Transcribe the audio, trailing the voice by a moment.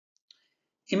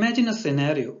Imagine a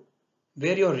scenario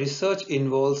where your research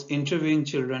involves interviewing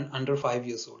children under 5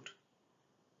 years old.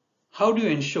 How do you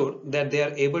ensure that they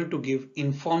are able to give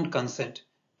informed consent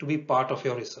to be part of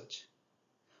your research?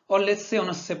 Or let's say on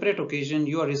a separate occasion,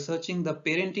 you are researching the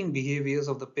parenting behaviors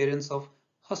of the parents of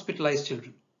hospitalized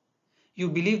children. You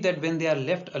believe that when they are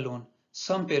left alone,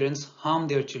 some parents harm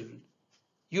their children.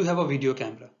 You have a video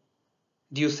camera.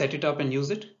 Do you set it up and use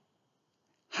it?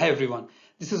 Hi everyone,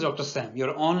 this is Dr. Sam,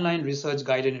 your online research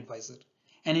guide and advisor.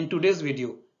 And in today's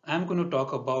video, I'm going to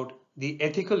talk about the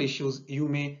ethical issues you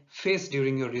may face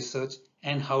during your research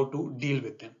and how to deal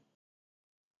with them.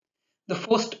 The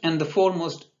first and the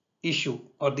foremost issue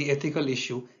or the ethical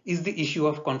issue is the issue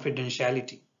of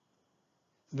confidentiality,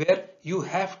 where you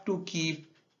have to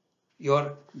keep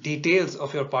your details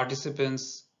of your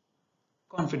participants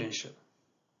confidential.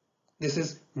 This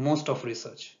is most of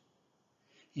research.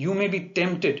 You may be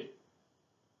tempted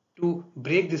to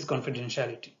break this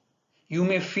confidentiality. You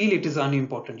may feel it is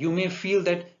unimportant. You may feel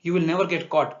that you will never get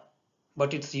caught,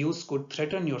 but its use could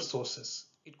threaten your sources.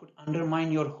 It could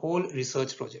undermine your whole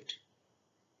research project.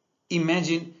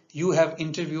 Imagine you have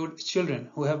interviewed children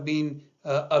who have been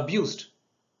abused,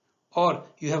 or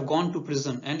you have gone to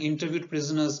prison and interviewed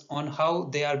prisoners on how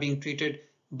they are being treated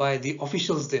by the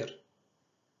officials there.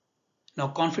 Now,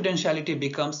 confidentiality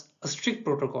becomes a strict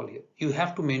protocol here. You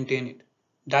have to maintain it.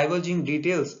 Diverging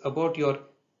details about your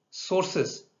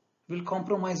sources will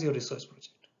compromise your research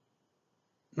project.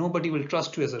 Nobody will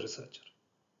trust you as a researcher.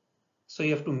 So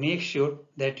you have to make sure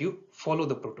that you follow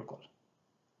the protocol.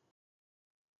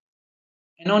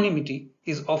 Anonymity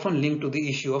is often linked to the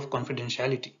issue of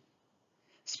confidentiality,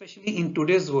 especially in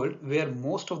today's world where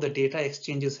most of the data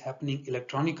exchange is happening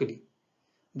electronically.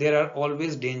 There are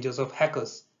always dangers of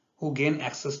hackers who gain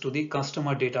access to the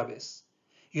customer database.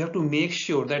 You have to make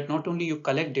sure that not only you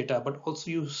collect data, but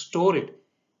also you store it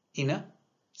in a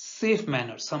safe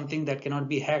manner, something that cannot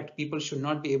be hacked. People should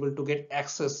not be able to get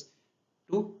access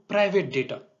to private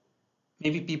data.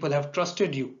 Maybe people have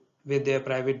trusted you with their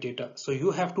private data. So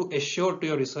you have to assure to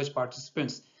your research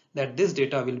participants that this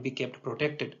data will be kept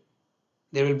protected.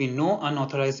 There will be no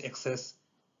unauthorized access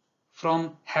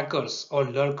from hackers or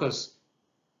lurkers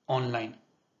online.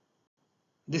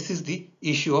 This is the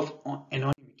issue of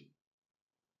anonymity,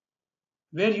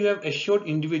 where you have assured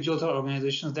individuals or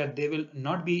organizations that they will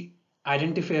not be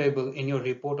identifiable in your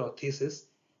report or thesis.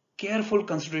 Careful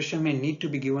consideration may need to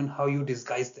be given how you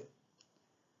disguise them.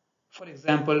 For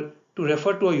example, to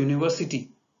refer to a university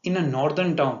in a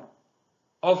northern town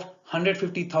of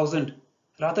 150,000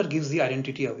 rather gives the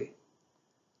identity away.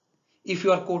 If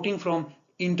you are quoting from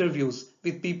interviews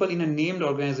with people in a named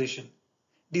organization,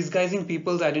 disguising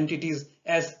people's identities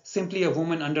as simply a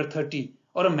woman under 30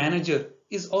 or a manager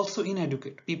is also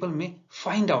inadequate. People may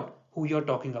find out who you're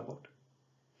talking about.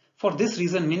 For this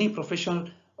reason, many professional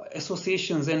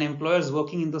associations and employers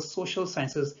working in the social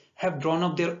sciences have drawn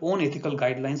up their own ethical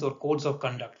guidelines or codes of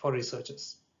conduct for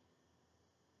researchers.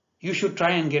 You should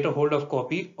try and get a hold of a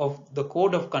copy of the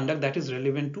code of conduct that is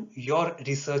relevant to your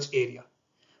research area.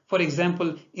 For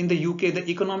example, in the UK, the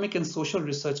Economic and Social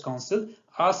Research Council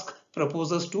asks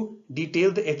proposers to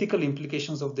detail the ethical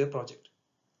implications of their project.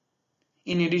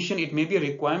 In addition, it may be a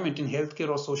requirement in healthcare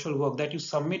or social work that you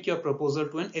submit your proposal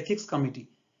to an ethics committee,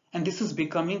 and this is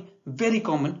becoming very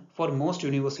common for most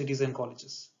universities and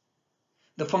colleges.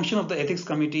 The function of the ethics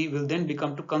committee will then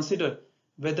become to consider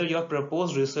whether your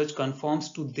proposed research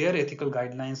conforms to their ethical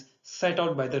guidelines set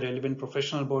out by the relevant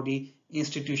professional body,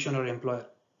 institution, or employer,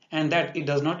 and that it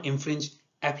does not infringe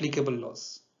applicable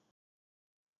laws.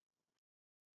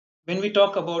 When we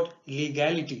talk about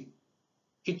legality,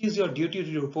 it is your duty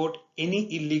to report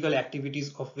any illegal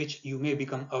activities of which you may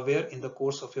become aware in the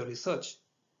course of your research.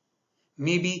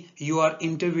 Maybe you are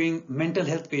interviewing mental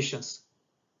health patients.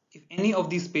 If any of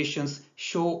these patients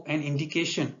show an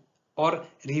indication or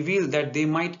reveal that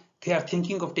they are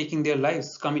thinking of taking their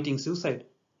lives, committing suicide,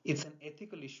 it's an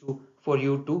ethical issue for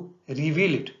you to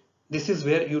reveal it. This is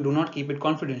where you do not keep it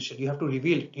confidential. You have to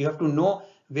reveal it. You have to know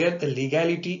where the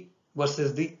legality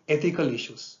versus the ethical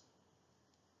issues.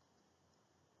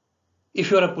 If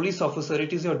you are a police officer,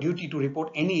 it is your duty to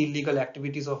report any illegal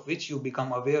activities of which you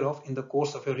become aware of in the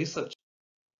course of your research.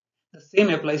 The same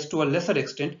applies to a lesser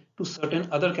extent to certain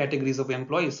other categories of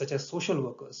employees such as social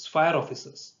workers, fire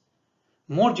officers.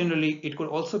 More generally, it could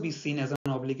also be seen as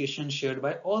an obligation shared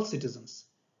by all citizens.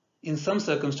 In some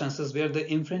circumstances where the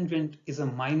infringement is a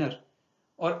minor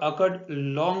or occurred a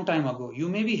long time ago, you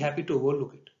may be happy to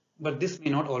overlook it, but this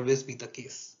may not always be the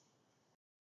case.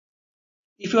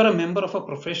 If you are a member of a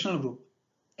professional group,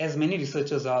 as many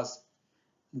researchers are,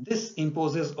 this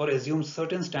imposes or assumes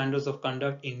certain standards of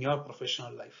conduct in your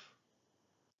professional life.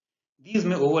 These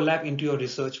may overlap into your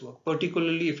research work,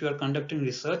 particularly if you are conducting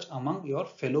research among your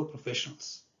fellow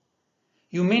professionals.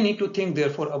 You may need to think,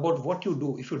 therefore, about what you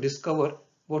do if you discover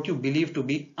what you believe to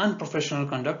be unprofessional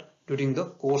conduct during the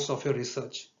course of your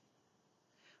research.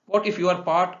 What if you are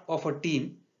part of a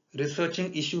team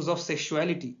researching issues of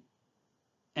sexuality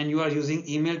and you are using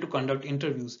email to conduct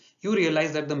interviews? You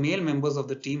realize that the male members of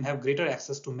the team have greater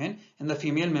access to men and the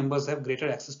female members have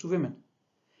greater access to women.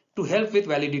 To help with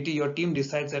validity, your team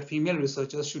decides that female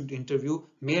researchers should interview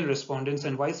male respondents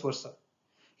and vice versa.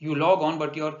 You log on,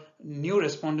 but your new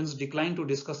respondents decline to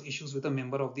discuss issues with a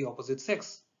member of the opposite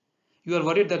sex. You are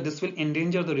worried that this will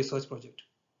endanger the research project.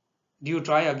 Do you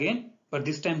try again, but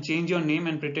this time change your name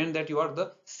and pretend that you are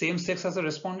the same sex as the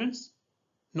respondents?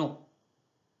 No.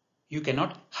 You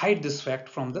cannot hide this fact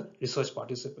from the research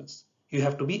participants. You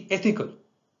have to be ethical.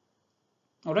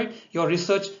 All right. Your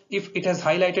research, if it has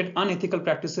highlighted unethical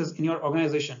practices in your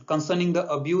organization concerning the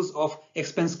abuse of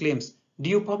expense claims, do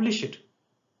you publish it?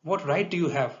 What right do you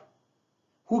have?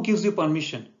 Who gives you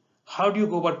permission? How do you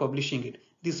go about publishing it?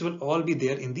 This will all be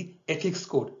there in the ethics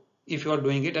code if you are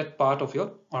doing it as part of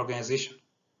your organization.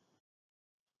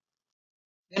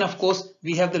 Then of course,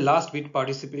 we have the last bit,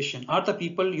 participation. Are the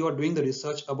people you are doing the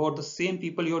research about the same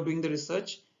people you are doing the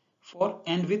research for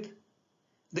and with?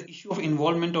 The issue of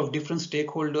involvement of different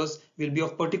stakeholders will be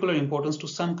of particular importance to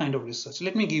some kind of research.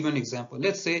 Let me give you an example.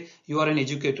 Let's say you are an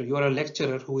educator, you are a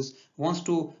lecturer who wants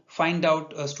to find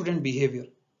out student behavior.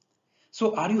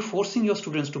 So are you forcing your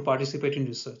students to participate in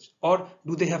research, or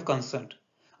do they have consent?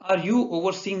 Are you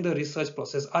overseeing the research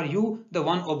process? Are you the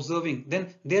one observing?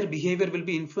 Then their behavior will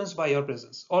be influenced by your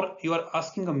presence. Or you are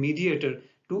asking a mediator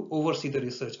to oversee the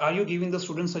research. Are you giving the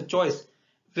students a choice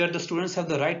where the students have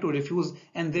the right to refuse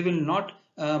and they will not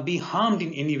be harmed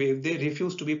in any way if they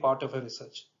refuse to be part of a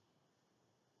research?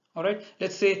 All right,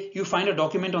 let's say you find a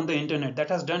document on the internet that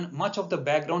has done much of the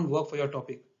background work for your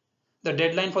topic. The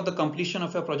deadline for the completion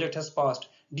of your project has passed.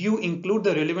 Do you include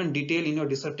the relevant detail in your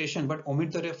dissertation but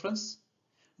omit the reference?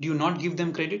 Do you not give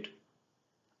them credit?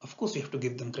 Of course you have to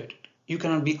give them credit. You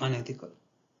cannot be unethical.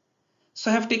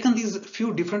 So I have taken these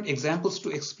few different examples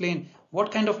to explain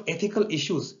what kind of ethical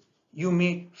issues you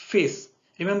may face.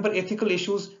 Remember, ethical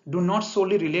issues do not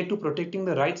solely relate to protecting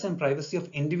the rights and privacy of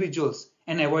individuals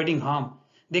and avoiding harm.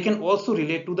 They can also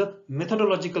relate to the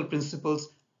methodological principles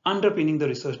underpinning the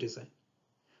research design.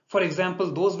 For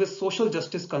example, those with social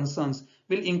justice concerns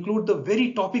will include the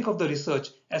very topic of the research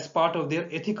as part of their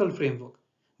ethical framework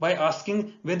by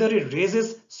asking whether it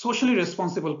raises socially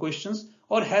responsible questions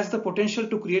or has the potential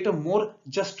to create a more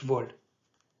just world.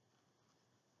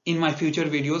 In my future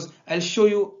videos, I'll show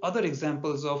you other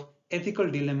examples of ethical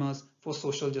dilemmas for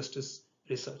social justice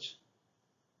research.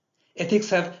 Ethics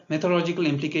have methodological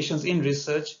implications in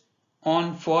research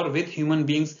on, for, with human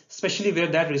beings, especially where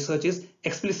that research is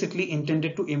explicitly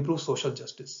intended to improve social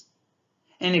justice.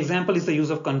 An example is the use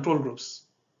of control groups.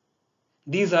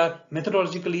 These are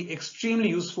methodologically extremely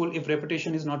useful if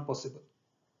repetition is not possible.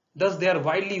 Thus, they are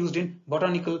widely used in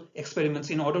botanical experiments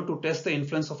in order to test the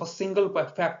influence of a single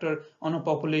factor on a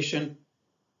population.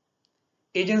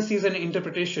 Agencies and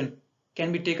interpretation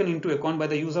can be taken into account by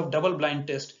the use of double-blind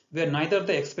test, where neither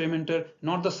the experimenter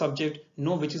nor the subject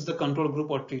know which is the control group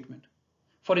or treatment.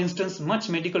 For instance, much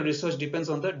medical research depends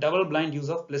on the double-blind use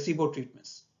of placebo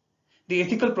treatments. The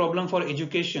ethical problem for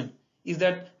education is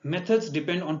that methods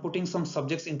depend on putting some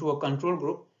subjects into a control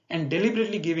group and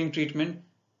deliberately giving treatment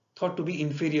thought to be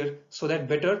inferior so that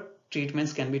better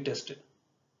treatments can be tested.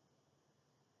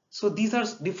 So these are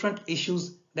different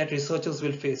issues that researchers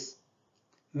will face.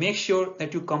 Make sure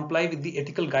that you comply with the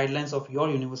ethical guidelines of your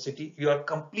university. You are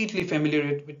completely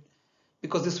familiar with,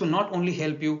 because this will not only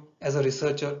help you as a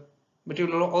researcher, but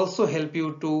it will also help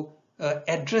you to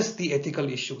address the ethical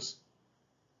issues,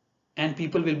 and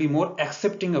people will be more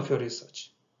accepting of your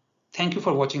research. Thank you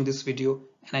for watching this video,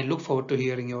 and I look forward to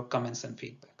hearing your comments and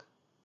feedback.